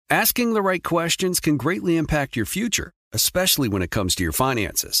Asking the right questions can greatly impact your future, especially when it comes to your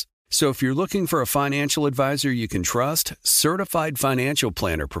finances. So if you're looking for a financial advisor you can trust, certified financial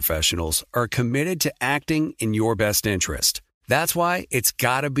planner professionals are committed to acting in your best interest. That's why it's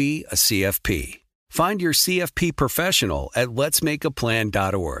got to be a CFP. Find your CFP professional at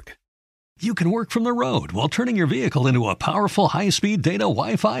letsmakeaplan.org. You can work from the road while turning your vehicle into a powerful high-speed data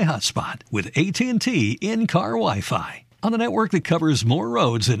Wi-Fi hotspot with AT&T in-car Wi-Fi. On a network that covers more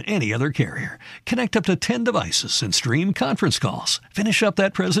roads than any other carrier. Connect up to 10 devices and stream conference calls. Finish up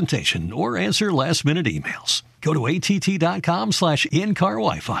that presentation or answer last-minute emails. Go to att.com/in-car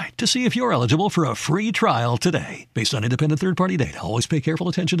Wi-Fi to see if you're eligible for a free trial today. Based on independent third-party data, always pay careful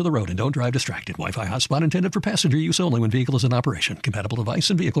attention to the road and don't drive distracted. Wi-Fi hotspot intended for passenger use only when vehicle is in operation. Compatible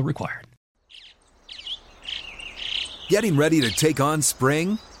device and vehicle required. Getting ready to take on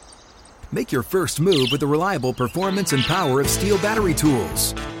spring? Make your first move with the reliable performance and power of Steel battery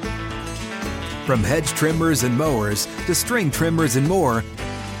tools. From hedge trimmers and mowers to string trimmers and more,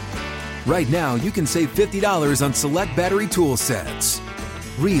 right now you can save $50 on select battery tool sets.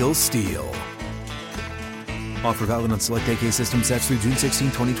 Real Steel. Offer valid on select AK system sets through June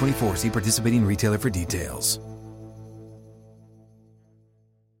 16, 2024. See participating retailer for details.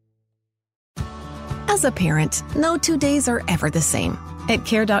 As a parent, no 2 days are ever the same. At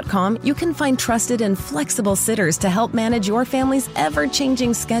Care.com, you can find trusted and flexible sitters to help manage your family's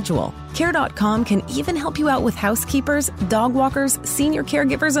ever-changing schedule. Care.com can even help you out with housekeepers, dog walkers, senior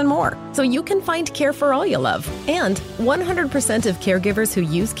caregivers, and more, so you can find care for all you love. And 100% of caregivers who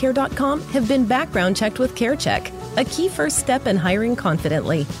use Care.com have been background checked with CareCheck, a key first step in hiring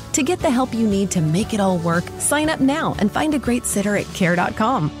confidently. To get the help you need to make it all work, sign up now and find a great sitter at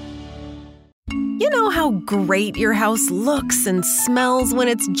Care.com. You know how great your house looks and smells when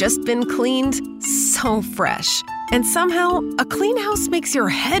it's just been cleaned? So fresh. And somehow, a clean house makes your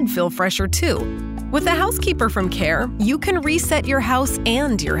head feel fresher too. With a housekeeper from Care, you can reset your house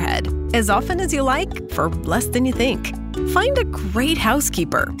and your head as often as you like for less than you think. Find a great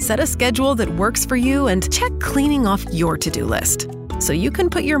housekeeper, set a schedule that works for you, and check cleaning off your to-do list so you can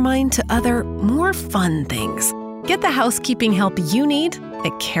put your mind to other, more fun things. Get the housekeeping help you need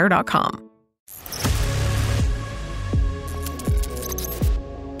at Care.com.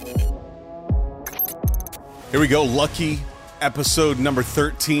 Here we go. Lucky episode number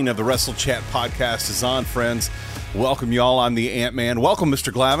 13 of the Wrestle Chat podcast is on, friends. Welcome, y'all. I'm the Ant-Man. Welcome,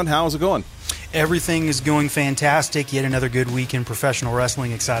 Mr. Glavin. How's it going? Everything is going fantastic. Yet another good week in professional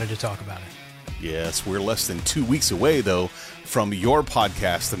wrestling. Excited to talk about it. Yes, we're less than 2 weeks away, though, from your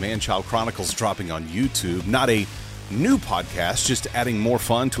podcast, The Man-Child Chronicles, dropping on YouTube. Not a new podcast, just adding more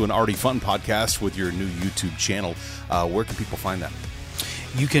fun to an already fun podcast with your new YouTube channel. Where can people find that?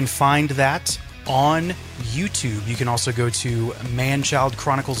 You can find that on YouTube. You can also go to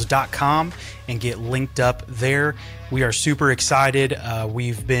manchildchronicles.com and get linked up there. We are super excited.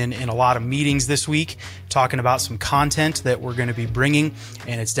 We've been in a lot of meetings this week talking about some content that we're going to be bringing,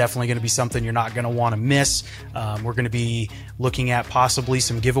 and it's definitely going to be something you're not going to want to miss. We're going to be looking at possibly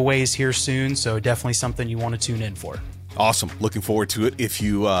some giveaways here soon, so definitely something you want to tune in for. Awesome. Looking forward to it. If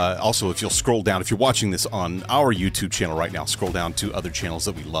you if you'll scroll down, if you're watching this on our YouTube channel right now, scroll down to other channels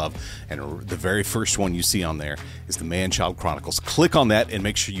that we love. And the very first one you see on there is the Man-Child Chronicles. Click on that and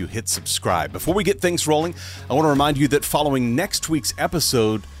make sure you hit subscribe. Before we get things rolling, I want to remind you that following next week's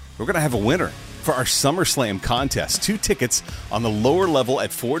episode, we're going to have a winner for our SummerSlam contest. 2 tickets on the lower level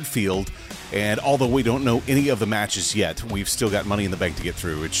at Ford Field. And although we don't know any of the matches yet, we've still got money in the bank to get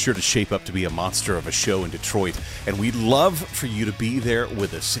through. It's sure to shape up to be a monster of a show in Detroit. And we'd love for you to be there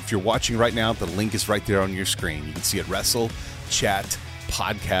with us. If you're watching right now, the link is right there on your screen. You can see it,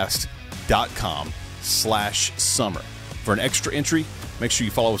 WrestleChatPodcast.com/summer. For an extra entry, make sure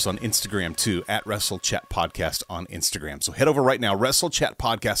you follow us on Instagram too, at WrestleChatPodcast on Instagram. So head over right now,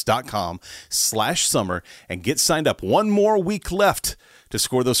 WrestleChatPodcast.com/summer, and get signed up. One more week left to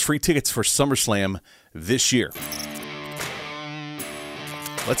score those free tickets for SummerSlam this year.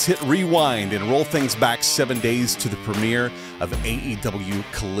 Let's hit rewind and roll things back 7 days to the premiere of AEW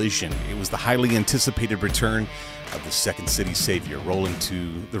Collision. It was the highly anticipated return of the Second City Savior, rolling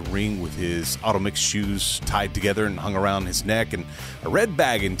to the ring with his Auto Mix shoes tied together and hung around his neck and a red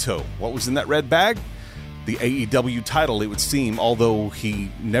bag in tow. What was in that red bag? The AEW title, it would seem, although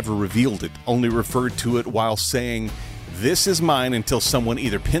he never revealed it, only referred to it while saying, "This is mine until someone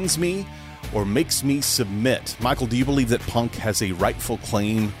either pins me or makes me submit." Michael, do you believe that Punk has a rightful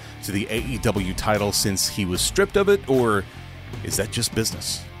claim to the AEW title since he was stripped of it, or is that just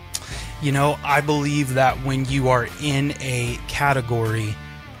business? You know, I believe that when you are in a category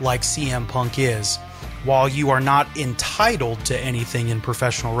like CM Punk is, while you are not entitled to anything in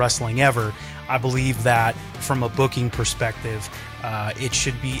professional wrestling ever, I believe that from a booking perspective, it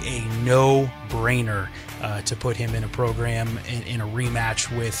should be a no-brainer to put him in a program in a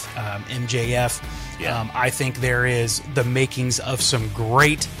rematch with MJF. Yeah. I think there is the makings of some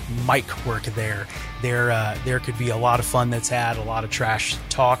great mic work there. There could be a lot of fun that's had, a lot of trash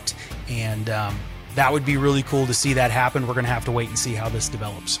talked, and that would be really cool to see that happen. We're going to have to wait and see how this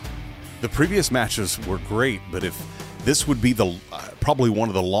develops. The previous matches were great, but if this would be the probably one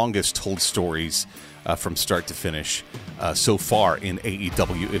of the longest told stories from start to finish so far in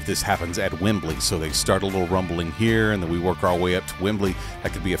AEW if this happens at Wembley. So they start a little rumbling here, and then we work our way up to Wembley.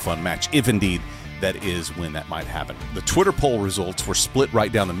 That could be a fun match, if indeed that is when that might happen. The Twitter poll results were split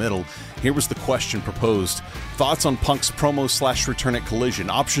right down the middle. Here was the question proposed. Thoughts on Punk's promo / return at Collision.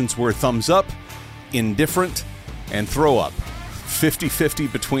 Options were thumbs up, indifferent, and throw up.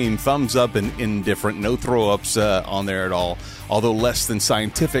 50-50 between thumbs up and indifferent. No throw-ups on there at all. Although less than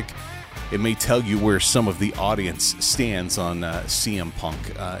scientific, it may tell you where some of the audience stands on CM Punk.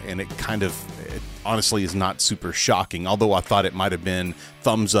 And it honestly is not super shocking. Although I thought it might have been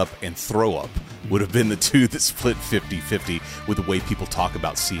thumbs up and throw up would have been the two that split 50-50 with the way people talk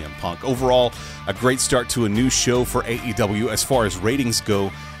about CM Punk. Overall, a great start to a new show for AEW. As far as ratings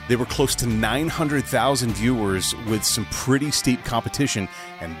go, they were close to 900,000 viewers with some pretty steep competition,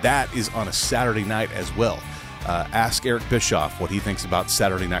 and that is on a Saturday night as well. Ask Eric Bischoff what he thinks about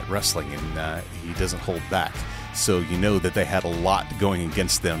Saturday Night Wrestling, and he doesn't hold back. So you know that they had a lot going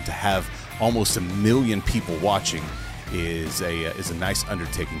against them. To have almost 1 million people watching is a nice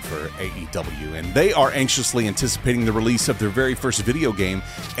undertaking for AEW, and they are anxiously anticipating the release of their very first video game,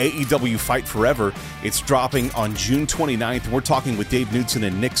 AEW Fight Forever. It's dropping on June 29th. We're talking with Dave Knudsen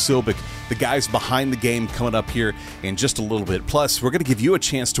and Nick Sobek, the guys behind the game, coming up here in just a little bit. Plus, we're going to give you a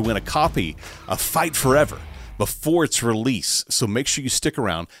chance to win a copy of Fight Forever before its release, so make sure you stick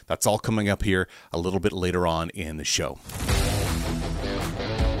around. That's all coming up here a little bit later on in the show.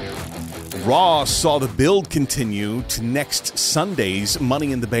 Raw saw the build continue to next Sunday's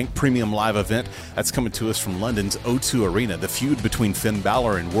Money in the Bank Premium Live event. That's coming to us from London's O2 Arena. The feud between Finn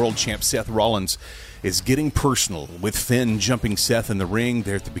Balor and world champ Seth Rollins is getting personal, with Finn jumping Seth in the ring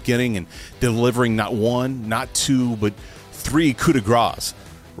there at the beginning and delivering not one, not two, but 3 coup de grace.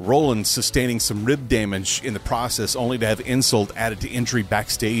 Rollins sustaining some rib damage in the process, only to have insult added to injury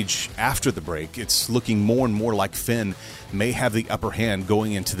backstage after the break. It's looking more and more like Finn may have the upper hand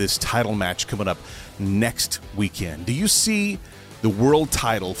going into this title match coming up next weekend. Do you see the world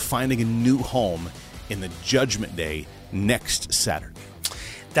title finding a new home in the Judgment Day next Saturday?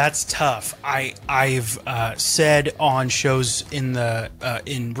 That's tough. I've said on shows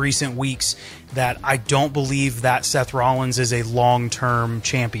in recent weeks that I don't believe that Seth Rollins is a long-term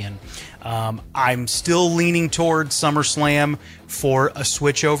champion. I'm still leaning toward SummerSlam for a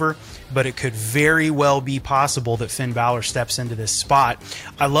switchover, but it could very well be possible that Finn Balor steps into this spot.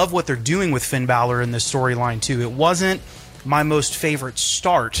 I love what they're doing with Finn Balor in this storyline too. It wasn't my most favorite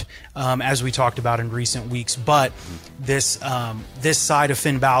start, as we talked about in recent weeks, but this side of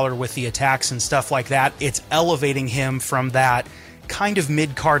Finn Balor with the attacks and stuff like that, it's elevating him from that kind of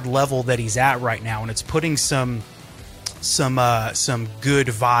mid-card level that he's at right now, and it's putting some good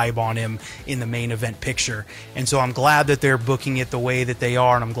vibe on him in the main event picture. And so I'm glad that they're booking it the way that they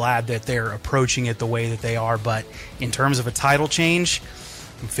are, and I'm glad that they're approaching it the way that they are. But in terms of a title change,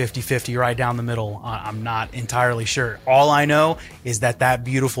 I'm 50-50 right down the middle. I'm not entirely sure. All I know is that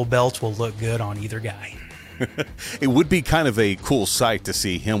beautiful belt will look good on either guy. It would be kind of a cool sight to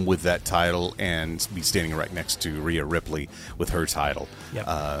see him with that title and be standing right next to Rhea Ripley with her title.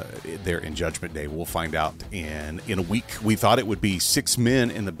 Yep. There in Judgment Day. We'll find out in a week. We thought it would be 6 men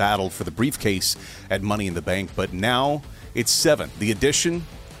in the battle for the briefcase at Money in the Bank, but now it's 7. The addition,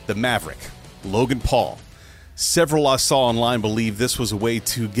 the Maverick, Logan Paul. Several I saw online believe this was a way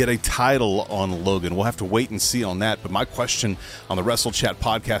to get a title on Logan. We'll have to wait and see on that. But my question on the Wrestle Chat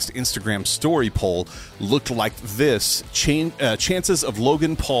Podcast Instagram story poll looked like this. Chances of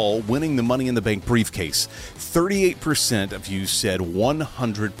Logan Paul winning the Money in the Bank briefcase. 38% of you said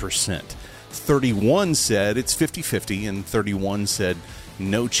 100%. 31 said it's 50-50, and 31 said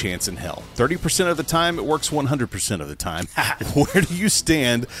no chance in hell. 30% of the time, it works 100% of the time. Where do you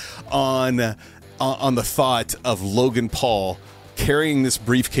stand on the thought of Logan Paul carrying this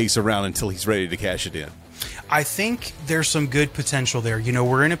briefcase around until he's ready to cash it in? I think there's some good potential there. You know,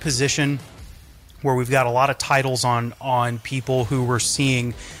 we're in a position where we've got a lot of titles on people who we're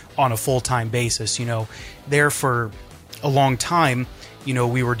seeing on a full-time basis. You know, there for a long time,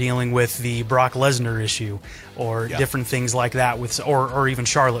 we were dealing with the Brock Lesnar issue or different things like that, or even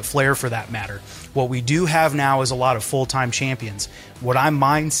Charlotte Flair for that matter. What we do have now is a lot of full-time champions. Would I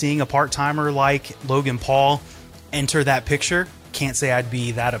mind seeing a part-timer like Logan Paul enter that picture? Can't say I'd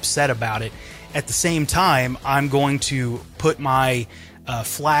be that upset about it. At the same time, I'm going to put my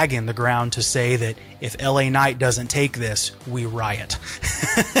flag in the ground to say that if LA Knight doesn't take this, we riot.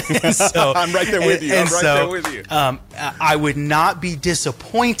 So, I'm right there with you. I would not be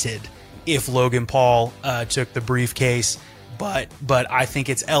disappointed if Logan Paul took the briefcase, but I think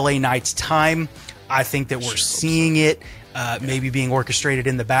it's LA Knight's time. I think that we're seeing it maybe being orchestrated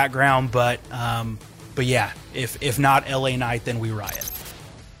in the background, but yeah, if not LA Knight, then we riot.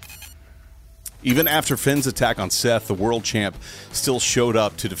 Even after Finn's attack on Seth, the world champ still showed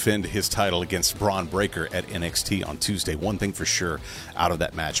up to defend his title against Braun Breaker at NXT on Tuesday. One thing for sure out of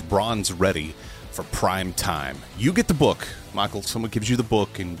that match, Braun's ready for prime time. You get the book, Michael. Someone gives you the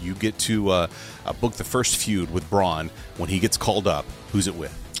book, and you get to book the first feud with Braun when he gets called up. Who's it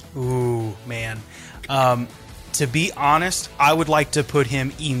with? Ooh, man. To be honest, I would like to put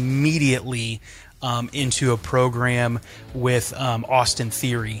him immediately into a program with Austin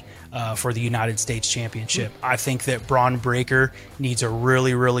Theory for the United States Championship. I think that Braun Breaker needs a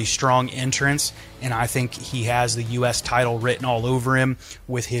really, really strong entrance, and I think he has the U.S. title written all over him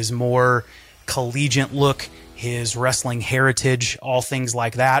with his more collegiate look, his wrestling heritage, all things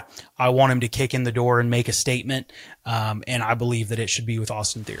like that. I want him to kick in the door and make a statement, and I believe that it should be with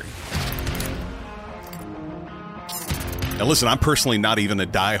Austin Theory. Now listen, I'm personally not even a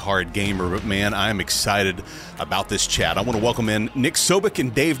diehard gamer, but man, I'm excited about this chat. I want to welcome in Nick Sobek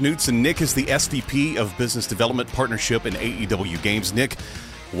and Dave Knudsen. Nick is the SVP of Business Development Partnership in AEW Games. Nick,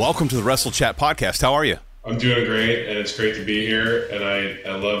 welcome to the Wrestle Chat podcast. How are you? I'm doing great, and it's great to be here, and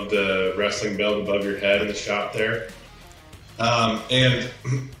I love the wrestling belt above your head in the shop there. And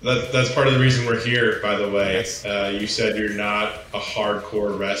that's part of the reason we're here, by the way. Yes. You said you're not a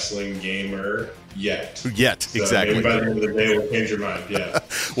hardcore wrestling gamer yet. So Maybe exactly. by the end of the day, we'll change your mind. Yeah.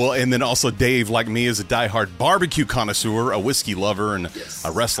 Well, and then also Dave, like me, is a diehard barbecue connoisseur, a whiskey lover, and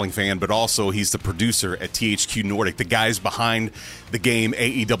a wrestling fan, but also he's the producer at THQ Nordic, the guys behind the game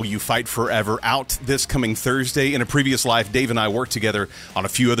AEW Fight Forever, out this coming Thursday. In a previous life, Dave and I worked together on a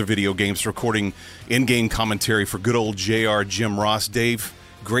few other video games, recording in-game commentary for good old JR Jim Ross. Dave,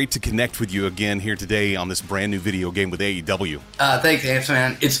 great to connect with you again here today on this brand new video game with AEW. Thanks, Ants,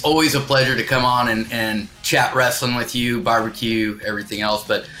 man. It's always a pleasure to come on and chat wrestling with you, barbecue, everything else,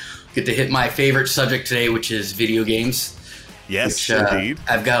 but get to hit my favorite subject today, which is video games. Yes, which, indeed.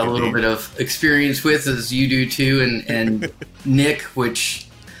 I've got a little bit of experience with, as you do too, and Nick, which,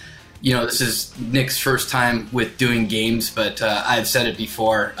 this is Nick's first time with doing games, but I've said it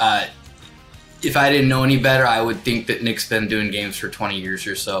before. If I didn't know any better, I would think that Nick's been doing games for 20 years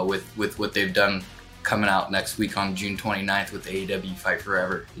or so with what they've done coming out next week on June 29th with AEW Fight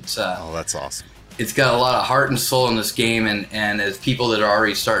Forever. It's that's awesome. It's got a lot of heart and soul in this game, and as people that are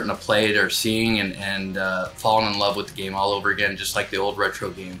already starting to play it are seeing and falling in love with the game all over again, just like the old retro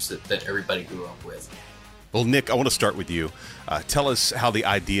games that everybody grew up with. Well, Nick, I want to start with you. Tell us how the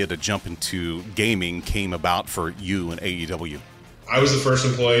idea to jump into gaming came about for you and AEW. I was the first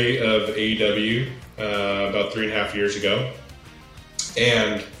employee of AEW about 3.5 years ago.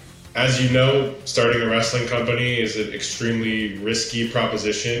 And as you know, starting a wrestling company is an extremely risky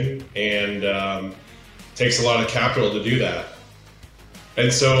proposition and takes a lot of capital to do that.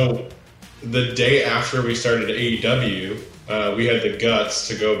 And so the day after we started AEW, we had the guts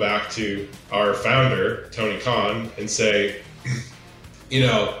to go back to our founder, Tony Khan, and say,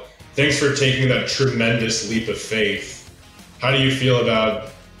 thanks for taking that tremendous leap of faith. How do you feel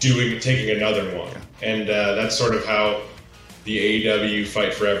about taking another one? And that's sort of how the AEW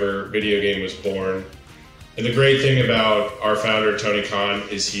Fight Forever video game was born. And the great thing about our founder, Tony Khan,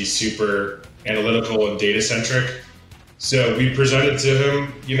 is he's super analytical and data-centric. So we presented to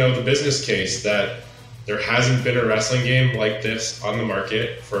him, the business case that there hasn't been a wrestling game like this on the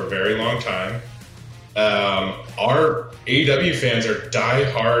market for a very long time. Our AEW fans are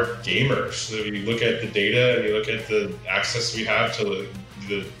die-hard gamers. So you look at the data and you look at the access we have to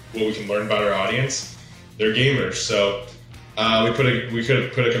what we can learn about our audience, they're gamers. So we could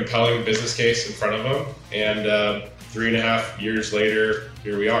have put a compelling business case in front of them, and 3.5 years later,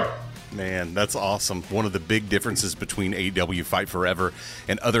 here we are. Man, that's awesome. One of the big differences between AEW Fight Forever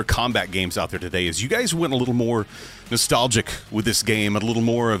and other combat games out there today is you guys went a little more nostalgic with this game, a little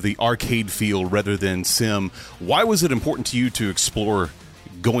more of the arcade feel rather than sim. Why was it important to you to explore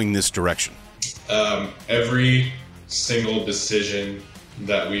going this direction? Every single decision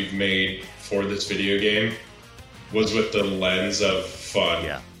that we've made for this video game was with the lens of fun.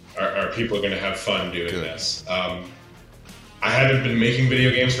 Yeah. Are people going to have fun doing this? I haven't been making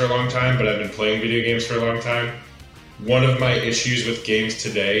video games for a long time, but I've been playing video games for a long time. One of my issues with games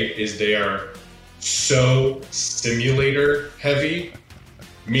today is they are so simulator heavy,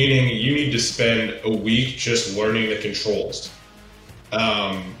 meaning you need to spend a week just learning the controls.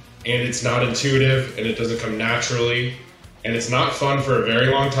 And it's not intuitive, and it doesn't come naturally, and it's not fun for a very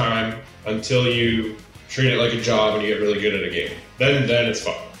long time until you treat it like a job and you get really good at a game. Then it's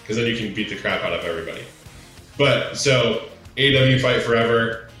fun, because then you can beat the crap out of everybody. But so AEW Fight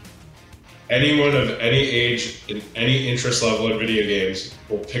Forever, anyone of any age in any interest level in video games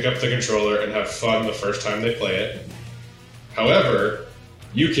will pick up the controller and have fun the first time they play it. However,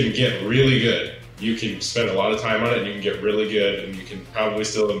 you can get really good. You can spend a lot of time on it and you can get really good, and you can probably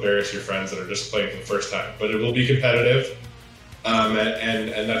still embarrass your friends that are just playing for the first time. But it will be competitive,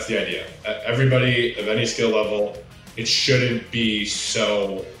 and that's the idea. Everybody of any skill level, it shouldn't be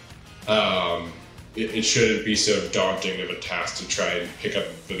so it shouldn't be so daunting of a task to try and pick up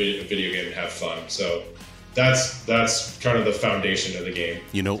a video game and have fun. So that's kind of the foundation of the game.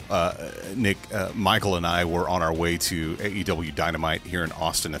 You know, Nick, Michael and I were on our way to AEW Dynamite here in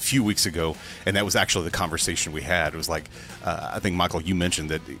Austin a few weeks ago, and that was actually the conversation we had. It was like, I think, Michael, you mentioned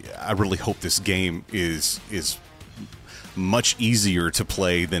that I really hope this game is much easier to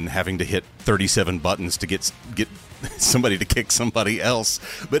play than having to hit 37 buttons to get somebody to kick somebody else.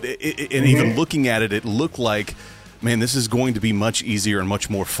 But and even looking at it, it looked like, man, this is going to be much easier and much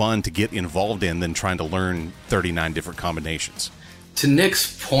more fun to get involved in than trying to learn 39 different combinations. To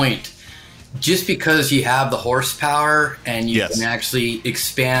Nick's point, just because you have the horsepower and you can actually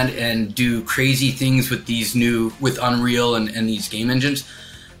expand and do crazy things with with Unreal and these game engines,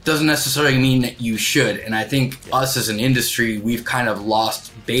 doesn't necessarily mean that you should. And I think us as an industry, we've kind of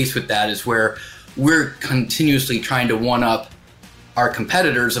lost base with that, is where we're continuously trying to one-up our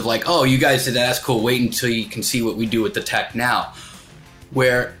competitors of like, oh, you guys did that, that's cool, wait until you can see what we do with the tech now.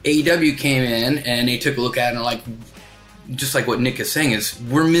 Where AEW came in and they took a look at it and like, just like what Nick is saying, is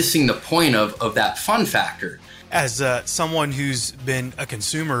we're missing the point of that fun factor. As someone who's been a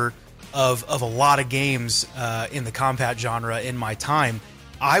consumer of a lot of games in the combat genre in my time,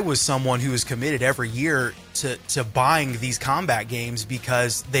 I was someone who was committed every year to buying these combat games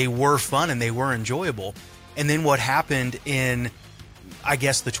because they were fun and they were enjoyable. And then what happened in, I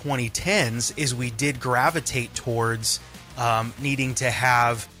guess, the 2010s is we did gravitate towards needing to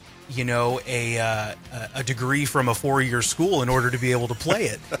have, you know, a degree from a 4-year school in order to be able to play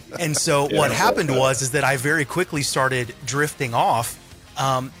it. And so what happened was that I very quickly started drifting off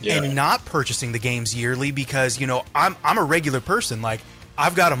and not purchasing the games yearly because, you know, I'm a regular person. Like,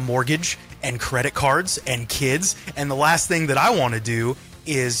 I've got a mortgage and credit cards and kids, and the last thing that I want to do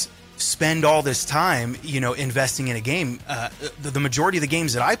is spend all this time, you know, investing in a game. The majority of the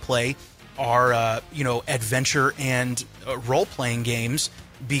games that I play are, you know, adventure and role-playing games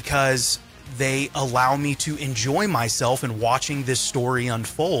because they allow me to enjoy myself in watching this story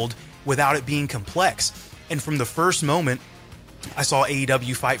unfold without it being complex. And from the first moment I saw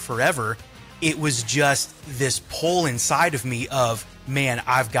AEW Fight Forever, it was just this pull inside of me of, man,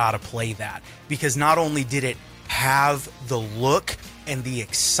 I've got to play that. Because not only did it have the look and the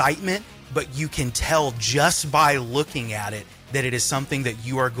excitement, but you can tell just by looking at it that it is something that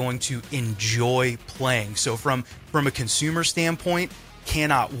you are going to enjoy playing. So from a consumer standpoint,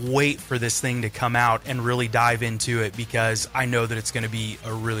 cannot wait for this thing to come out and really dive into it because I know that it's going to be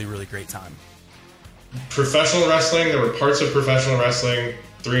a really, really great time. Professional wrestling, there were parts of professional wrestling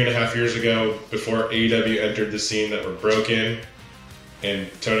 3.5 years ago before AEW entered the scene that were broken, and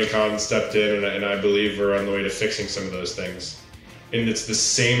Tony Khan stepped in, and I believe we're on the way to fixing some of those things. And it's the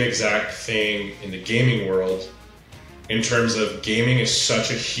same exact thing in the gaming world. In terms of gaming is such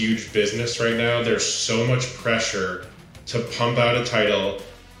a huge business right now, there's so much pressure to pump out a title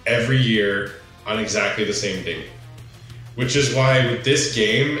every year on exactly the same date. Which is why with this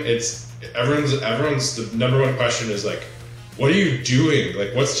game, it's everyone's the number one question is like, what are you doing?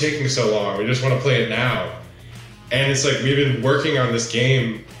 Like, what's taking so long? We just want to play it now. And it's like, we've been working on this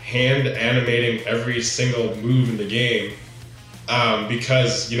game, hand animating every single move in the game,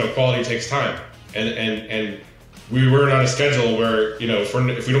 because, you know, quality takes time. And we weren't on a schedule where, you know, if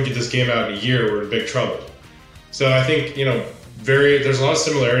we don't get this game out in a year, we're in big trouble. So I think, you know, there's a lot of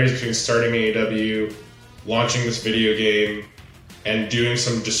similarities between starting AEW, launching this video game, and doing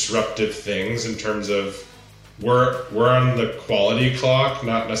some disruptive things in terms of we're on the quality clock,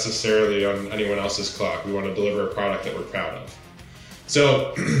 not necessarily on anyone else's clock. We want to deliver a product that we're proud of.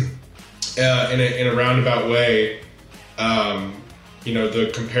 So in a roundabout way, you know,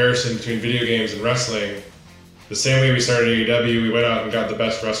 the comparison between video games and wrestling, the same way we started AEW, we went out and got the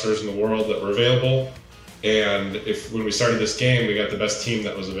best wrestlers in the world that were available. And when we started this game, we got the best team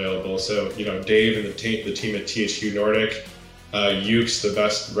that was available. So, Dave and the team at THQ Nordic, Yuke's the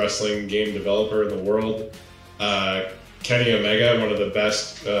best wrestling game developer in the world. Kenny Omega, one of the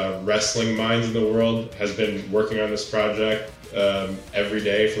best wrestling minds in the world, has been working on this project every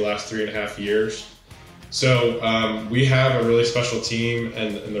day for the last 3.5 years. So we have a really special team,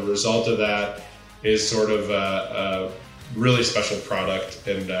 and the result of that is sort of a really special product,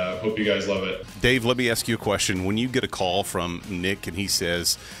 and hope you guys love it. Dave, let me ask you a question. When you get a call from Nick and he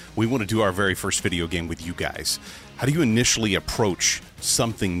says, we want to do our very first video game with you guys, how do you initially approach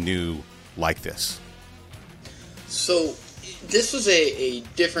something new like this? So this was a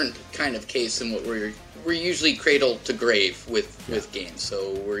different kind of case than what we're usually cradle to grave with games.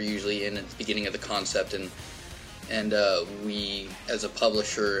 So we're usually in at the beginning of the concept, and we, as a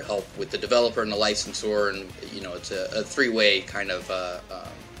publisher, help with the developer and the licensor, and it's a three-way kind of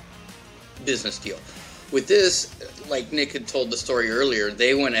business deal. With this, like Nick had told the story earlier,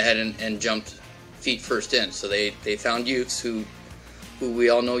 they went ahead and jumped feet first in. So they found Ukes, who we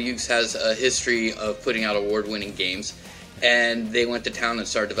all know Ukes has a history of putting out award-winning games, and they went to town and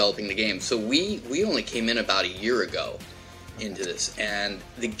started developing the game. So we only came in about a year ago into this, and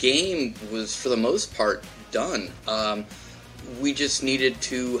the game was, for the most part, done. We just needed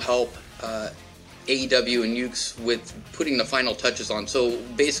to help AEW and Ukes with putting the final touches on. So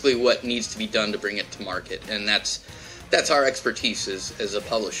basically what needs to be done to bring it to market, and that's our expertise as a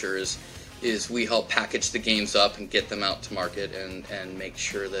publisher, is we help package the games up and get them out to market, and make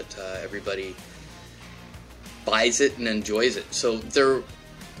sure that everybody buys it and enjoys it. So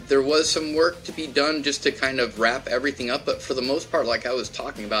there was some work to be done just to kind of wrap everything up, but for the most part, like I was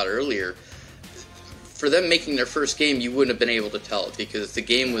talking about earlier, for them making their first game, you wouldn't have been able to tell it, because the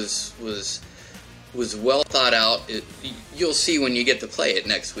game was well thought out. You'll see when you get to play it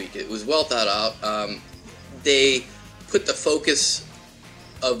next week. It was well thought out. They put the focus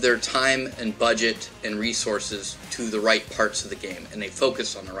of their time and budget and resources to the right parts of the game, and they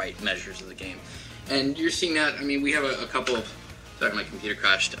focus on the right measures of the game. And you're seeing that. I mean, we have a couple of... Sorry, my computer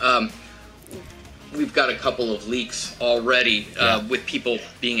crashed. We've got a couple of leaks already with people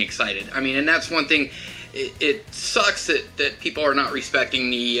being excited. I mean, and that's one thing. It sucks that people are not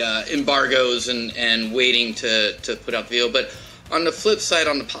respecting the embargoes and waiting to put out the video. But on the flip side,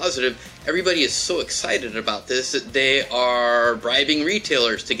 on the positive, everybody is so excited about this that they are bribing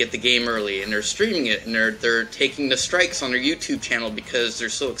retailers to get the game early, and they're streaming it, and they're taking the strikes on their YouTube channel because they're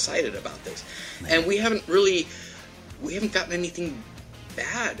so excited about this. And we haven't gotten anything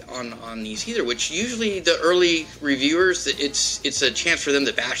bad on these either, which usually the early reviewers, it's a chance for them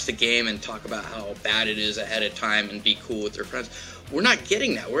to bash the game and talk about how bad it is ahead of time and be cool with their friends. We're not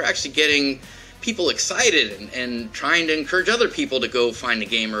getting that. We're actually getting people excited and trying to encourage other people to go find the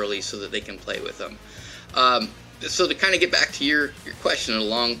game early so that they can play with them. So to kind of get back to your question in a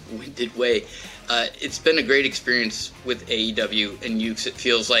long-winded way, it's been a great experience with AEW and Ukes. It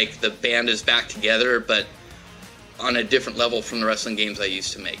feels like the band is back together, but on a different level from the wrestling games I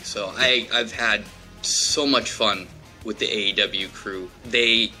used to make. So I've had so much fun with the AEW crew.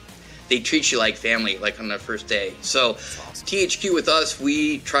 They treat you like family, like on the first day. So awesome. THQ with us,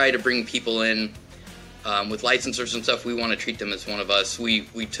 we try to bring people in with licensors and stuff. We want to treat them as one of us. We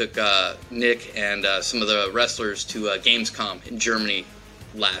took Nick and some of the wrestlers to Gamescom in Germany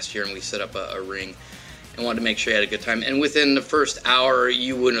last year, and we set up a ring and wanted to make sure you had a good time. And within the first hour,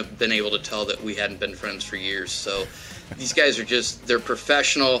 you wouldn't have been able to tell that we hadn't been friends for years. So these guys are they're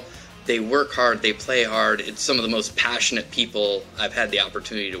professional. They work hard. They play hard. It's some of the most passionate people I've had the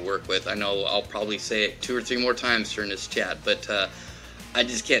opportunity to work with. I know I'll probably say it 2 or 3 more times during this chat, but I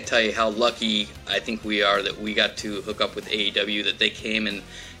just can't tell you how lucky I think we are that we got to hook up with AEW, that they came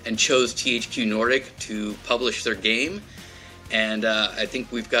and chose THQ Nordic to publish their game. And I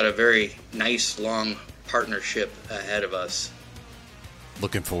think we've got a very nice, long partnership ahead of us.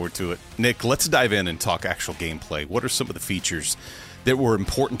 Looking forward to it. Nick, let's dive in and talk actual gameplay. What are some of the features that were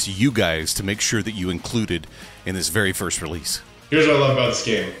important to you guys to make sure that you included in this very first release? Here's what I love about this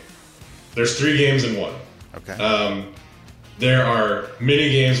game. There's 3 games in one. Okay. There are mini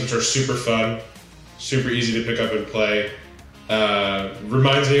games which are super fun, super easy to pick up and play.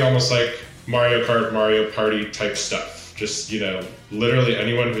 Reminds me almost like Mario Kart, Mario Party type stuff. Just, literally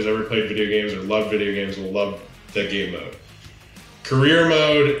anyone who's ever played video games or loved video games will love that game mode. Career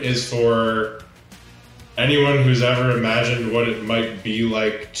mode is for anyone who's ever imagined what it might be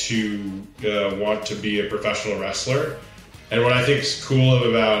like to want to be a professional wrestler. And what I think is cool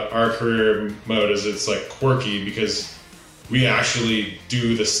about our career mode is it's like quirky, because we actually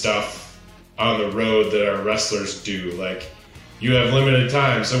do the stuff on the road that our wrestlers do. Like, you have limited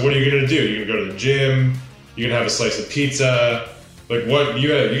time, so what are you going to do? You're going to go to the gym, you can have a slice of pizza, like what you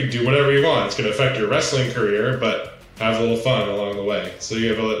can do whatever you want. It's going to affect your wrestling career, but have a little fun along the way. So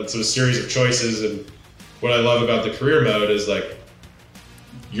you have it's a series of choices, and what I love about the career mode is like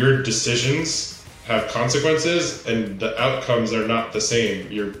your decisions have consequences, and the outcomes are not the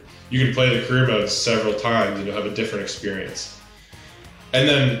same. You can play the career mode several times, and you'll have a different experience. And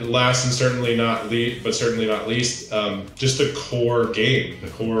then last and certainly not least, just the core game, the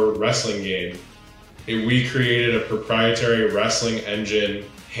core wrestling game. We created a proprietary wrestling engine,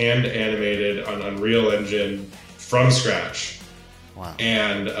 hand animated on Unreal Engine from scratch. Wow.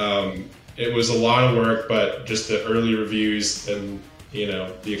 And it was a lot of work, but just the early reviews and,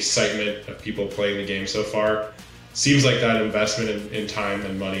 the excitement of people playing the game so far, seems like that investment in time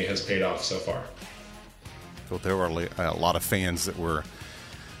and money has paid off so far. So there were a lot of fans that were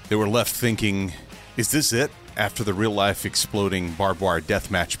left thinking, is this it? After the real-life exploding barbed wire death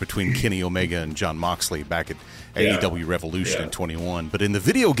match between Kenny Omega and Jon Moxley back at AEW Revolution in 21. But in the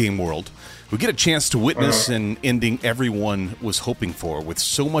video game world, we get a chance to witness an ending everyone was hoping for, with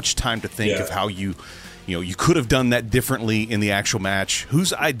so much time to think of how you could have done that differently in the actual match.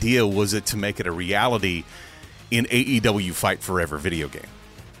 Whose idea was it to make it a reality in AEW Fight Forever video game?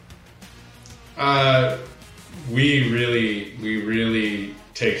 We really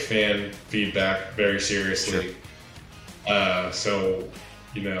take fan feedback very seriously. Sure. So,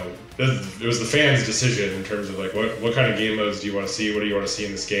 it was the fans' decision in terms of like what kind of game modes do you want to see? What do you want to see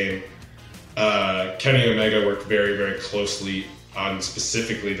in this game? Kenny Omega worked very, very closely on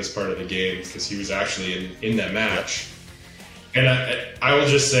specifically this part of the game because he was actually in that match. And I will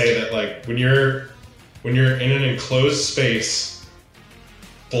just say that like when you're in an enclosed space,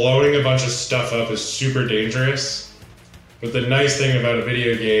 blowing a bunch of stuff up is super dangerous. But the nice thing about a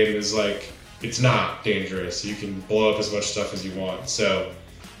video game is like it's not dangerous. You can blow up as much stuff as you want. So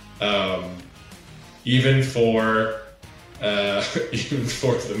even for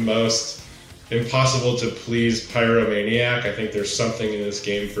the most impossible to please pyromaniac, I think there's something in this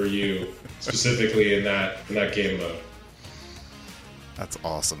game for you, specifically in that game mode. That's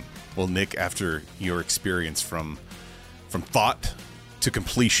awesome. Well, Nick, after your experience from thought to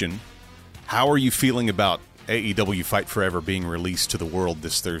completion, how are you feeling about AEW Fight Forever being released to the world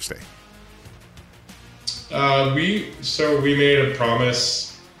this Thursday? We made a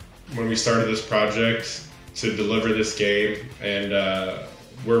promise when we started this project to deliver this game, and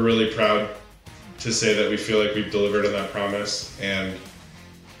we're really proud to say that we feel like we've delivered on that promise. And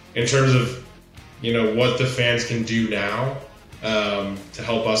in terms of what the fans can do now to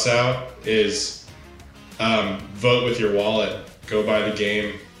help us out is vote with your wallet. Go buy the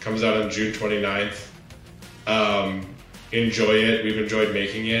game. Comes out on June 29th. Enjoy it. We've enjoyed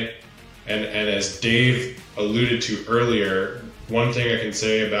making it. And as Dave alluded to earlier, one thing I can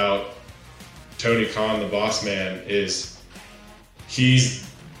say about Tony Khan, the boss man, is he's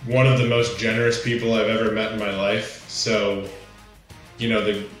one of the most generous people I've ever met in my life. So,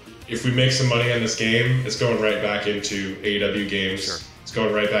 if we make some money on this game, it's going right back into AEW games. Sure. It's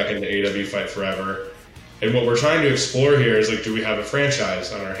going right back into AEW Fight Forever. And what we're trying to explore here is like, do we have a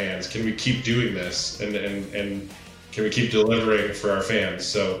franchise on our hands? Can we keep doing this? And can we keep delivering for our fans?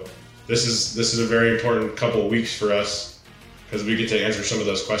 So this is a very important couple of weeks for us because we get to answer some of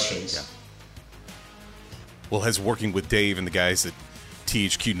those questions. Yeah. Well, has working with Dave and the guys at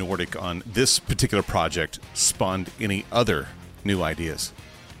THQ Nordic on this particular project spawned any other new ideas?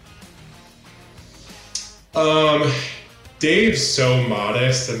 Dave's so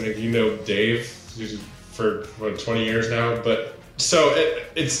modest, and Dave for 20 years now, but so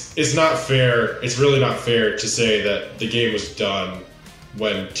it's not fair. It's really not fair to say that the game was done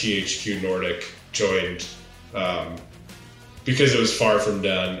when THQ Nordic joined, because it was far from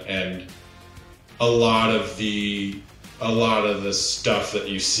done, and a lot of the stuff that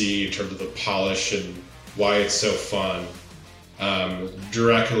you see in terms of the polish and why it's so fun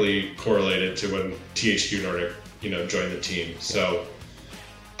directly correlated to when THQ Nordic joined the team. So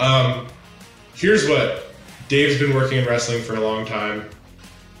here's what Dave's been working in wrestling for a long time,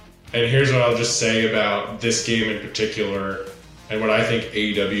 and here's what I'll just say about this game in particular and what I think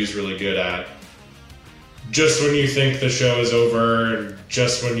AEW is really good at. Just when you think the show is over, and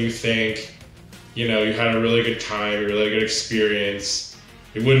just when you think you had a really good time, a really good experience,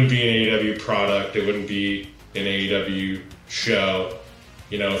 it wouldn't be an AEW product, it wouldn't be an AEW show,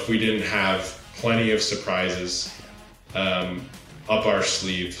 if we didn't have plenty of surprises up our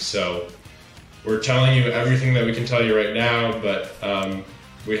sleeve. So we're telling you everything that we can tell you right now, but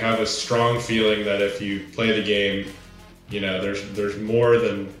we have a strong feeling that if you play the game, there's more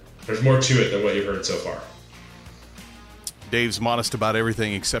than there's more to it than what you've heard so far. Dave's modest about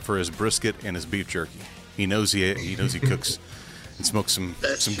everything except for his brisket and his beef jerky. He knows he cooks and smokes some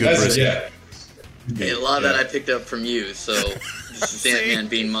good brisket. Yeah. Hey, a lot of that I picked up from you, so this is Ant-Man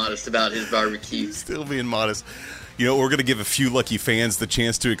being modest about his barbecue. Still being modest. You know, we're going to give a few lucky fans the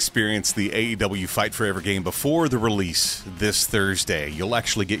chance to experience the AEW Fight Forever game before the release this Thursday. You'll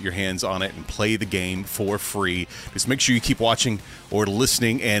actually get your hands on it and play the game for free. Just make sure you keep watching or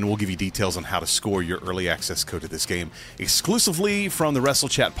listening, and we'll give you details on how to score your early access code to this game exclusively from the Wrestle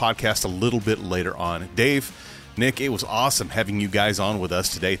Chat podcast a little bit later on. Dave, Nick, it was awesome having you guys on with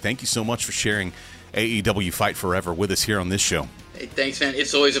us today. Thank you so much for sharing AEW Fight Forever with us here on this show. Hey, thanks, man.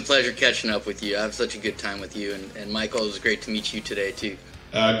 It's always a pleasure catching up with you. I have such a good time with you, and Michael, it was great to meet you today, too.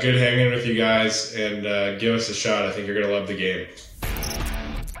 Good hanging with you guys, and give us a shot. I think you're going to love the game.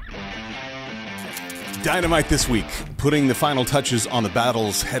 Dynamite this week, putting the final touches on the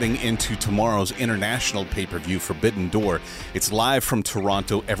battles heading into tomorrow's international pay-per-view, Forbidden Door. It's live from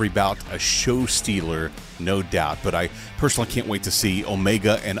Toronto, every bout a show stealer, no doubt. But I personally can't wait to see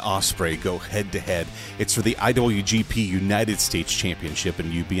Omega and Ospreay go head-to-head. It's for the IWGP United States Championship,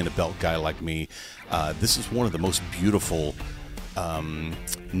 and you being a belt guy like me, this is one of the most beautiful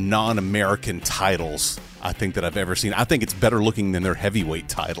non-American titles I think that I've ever seen. I think it's better looking than their heavyweight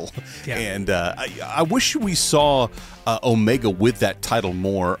title. Yeah. And I wish we saw Omega with that title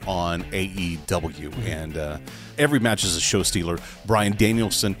more on AEW. Mm-hmm. And every match is a show stealer. Bryan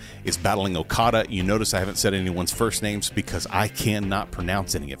Danielson is battling Okada. You notice I haven't said anyone's first names because I cannot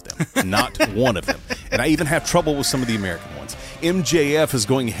pronounce any of them. Not one of them. And I even have trouble with some of the American ones. MJF is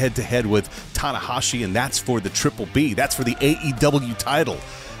going head-to-head with Tanahashi, and that's for the Triple B. That's for the AEW title.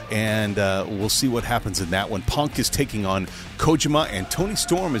 And we'll see what happens in that one. Punk is taking on Kojima, and Toni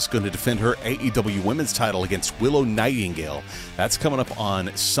Storm is going to defend her AEW women's title against Willow Nightingale. That's coming up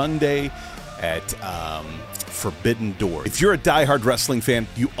on Sunday at Forbidden Door. If you're a diehard wrestling fan,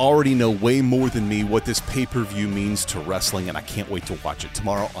 you already know way more than me what this pay-per-view means to wrestling, and I can't wait to watch it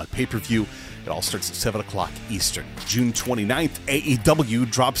tomorrow on pay-per-view. It all starts at 7 o'clock Eastern. June 29th, AEW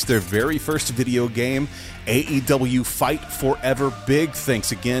drops their very first video game, AEW Fight Forever. Big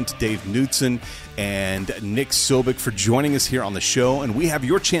thanks again to Dave Knudsen and Nick Sobek for joining us here on the show, and we have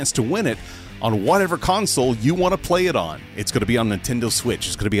your chance to win it on whatever console you want to play it on. It's going to be on Nintendo Switch.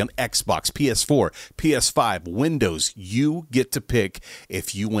 It's going to be on Xbox, PS4, PS5, Windows. You get to pick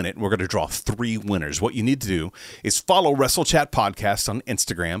if you win it. We're going to draw 3 winners. What you need to do is follow Wrestle Chat Podcast on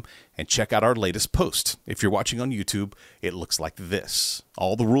Instagram and check out our latest post. If you're watching on YouTube, it looks like this.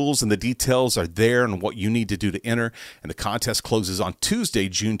 All the rules and the details are there and what you need to do to enter. And the contest closes on Tuesday,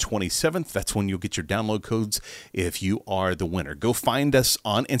 June 27th. That's when you'll get your download codes if you are the winner. Go find us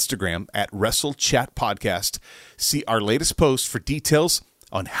on Instagram at Wrestle Chat Podcast. See our latest post for details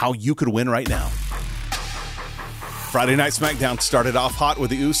on how you could win right now. Friday Night SmackDown started off hot with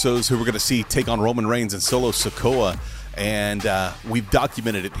the Usos, who we're going to see take on Roman Reigns and Solo Sikoa. And we've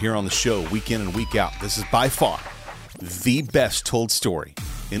documented it here on the show week in and week out. This is by far the best told story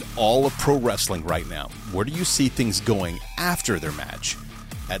in all of pro wrestling right now. Where do you see things going after their match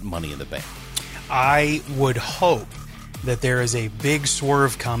at Money in the Bank? I would hope that there is a big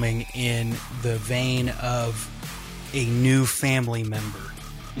swerve coming in the vein of a new family member.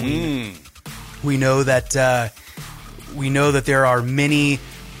 We know that there are many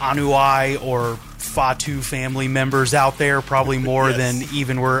Anuai or Fatu family members out there, probably more than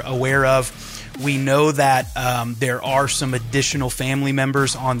even we're aware of. We know that there are some additional family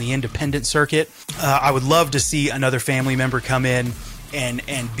members on the independent circuit. I would love to see another family member come in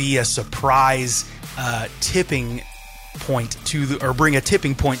and be a surprise tipping point to the, or bring a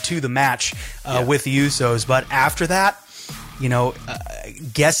tipping point to the match with the Usos. But after that,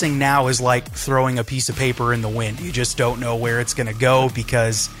 guessing now is like throwing a piece of paper in the wind. You just don't know where it's going to go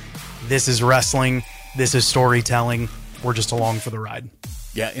because this is wrestling. This is storytelling. We're just along for the ride.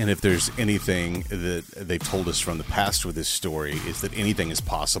 Yeah, and if there's anything that they've told us from the past with this story is that anything is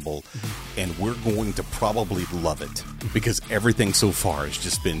possible, and we're going to probably love it because everything so far has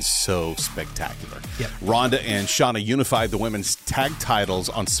just been so spectacular. Yep. Ronda and Shauna unified the women's tag titles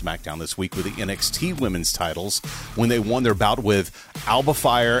on SmackDown this week with the NXT women's titles when they won their bout with Alba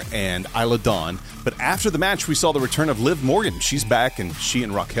Fire and Isla Dawn. But after the match, we saw the return of Liv Morgan. She's back, and she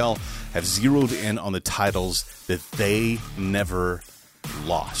and Raquel have zeroed in on the titles that they never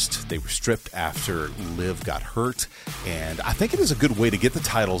lost. They were stripped after Liv got hurt, and I think it is a good way to get the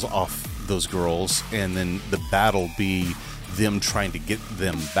titles off those girls, and then the battle be them trying to get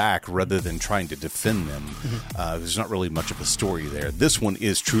them back rather than trying to defend them. There's not really much of a story there. This one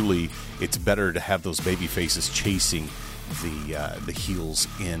is truly, it's better to have those baby faces chasing the heels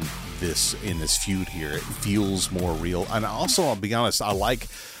in this feud here. It feels more real, and also I'll be honest, I like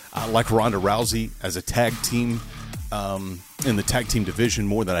Ronda Rousey as a tag team in the tag team division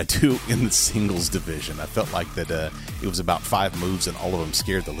more than I do in the singles division. I felt like that it was about 5 moves and all of them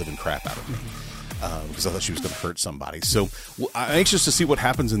scared the living crap out of me. Because I thought she was going to hurt somebody. So I'm anxious to see what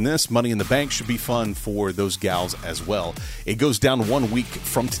happens in this. Money in the Bank should be fun for those gals as well. It goes down 1 week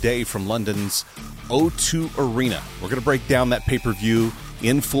from today from London's O2 Arena. We're going to break down that pay-per-view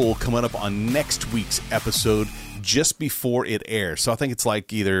in full coming up on next week's episode just before it airs. So I think it's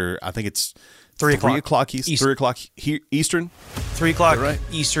like it's 3 o'clock Eastern. 3 o'clock Eastern? 3 o'clock right?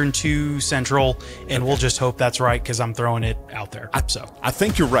 Eastern, 2 Central, and we'll just hope that's right because I'm throwing it out there. I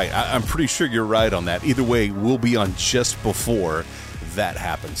think you're right. I'm pretty sure you're right on that. Either way, we'll be on just before that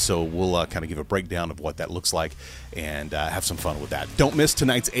happens. So we'll kind of give a breakdown of what that looks like and have some fun with that. Don't miss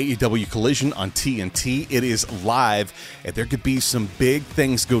tonight's AEW Collision on TNT. It is live, and there could be some big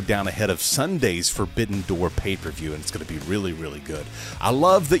things go down ahead of Sunday's Forbidden Door pay-per-view, and it's going to be really, really good. I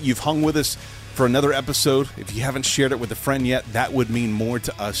love that you've hung with us for another episode. If you haven't shared it with a friend yet, that would mean more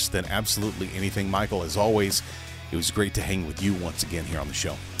to us than absolutely anything. Michael, as always, it was great to hang with you once again here on the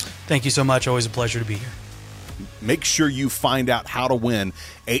show. Thank you so much. Always a pleasure to be here. Make sure you find out how to win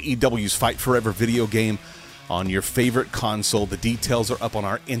AEW's Fight Forever video game on your favorite console. The details are up on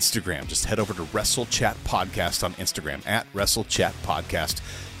our Instagram. Just head over to Wrestle Chat Podcast on Instagram, at Wrestle Chat Podcast.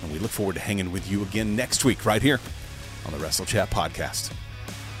 And we look forward to hanging with you again next week right here on the Wrestle Chat Podcast.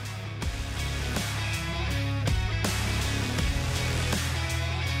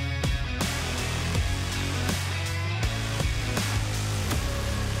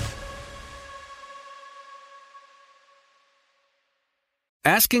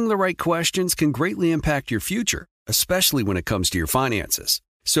 Asking the right questions can greatly impact your future, especially when it comes to your finances.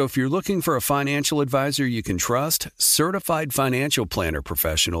 So if you're looking for a financial advisor you can trust, certified financial planner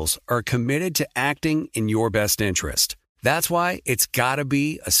professionals are committed to acting in your best interest. That's why it's got to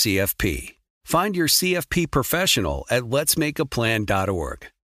be a CFP. Find your CFP professional at letsmakeaplan.org.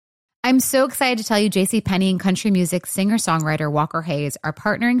 I'm so excited to tell you JCPenney and country music singer-songwriter Walker Hayes are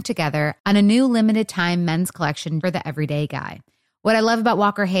partnering together on a new limited-time men's collection for the everyday guy. What I love about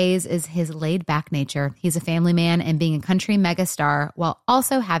Walker Hayes is his laid-back nature. He's a family man, and being a country megastar while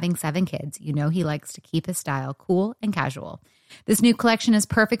also having 7 kids, you know he likes to keep his style cool and casual. This new collection is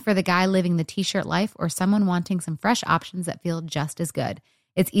perfect for the guy living the t-shirt life or someone wanting some fresh options that feel just as good.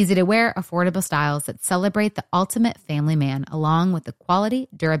 It's easy to wear, affordable styles that celebrate the ultimate family man, along with the quality,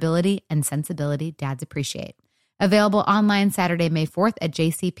 durability, and sensibility dads appreciate. Available online Saturday, May 4th at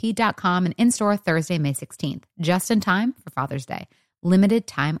jcp.com and in-store Thursday, May 16th. Just in time for Father's Day. Limited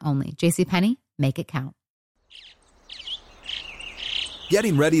time only. JCPenney, make it count.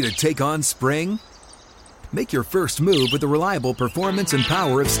 Getting ready to take on spring? Make your first move with the reliable performance and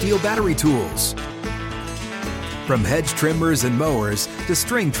power of Steel battery tools. From hedge trimmers and mowers to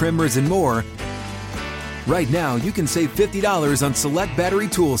string trimmers and more, right now you can save $50 on select battery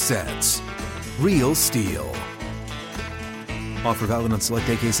tool sets. Real Steel. Offer valid on select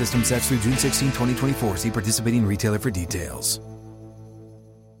AK system sets through June 16, 2024. See participating retailer for details.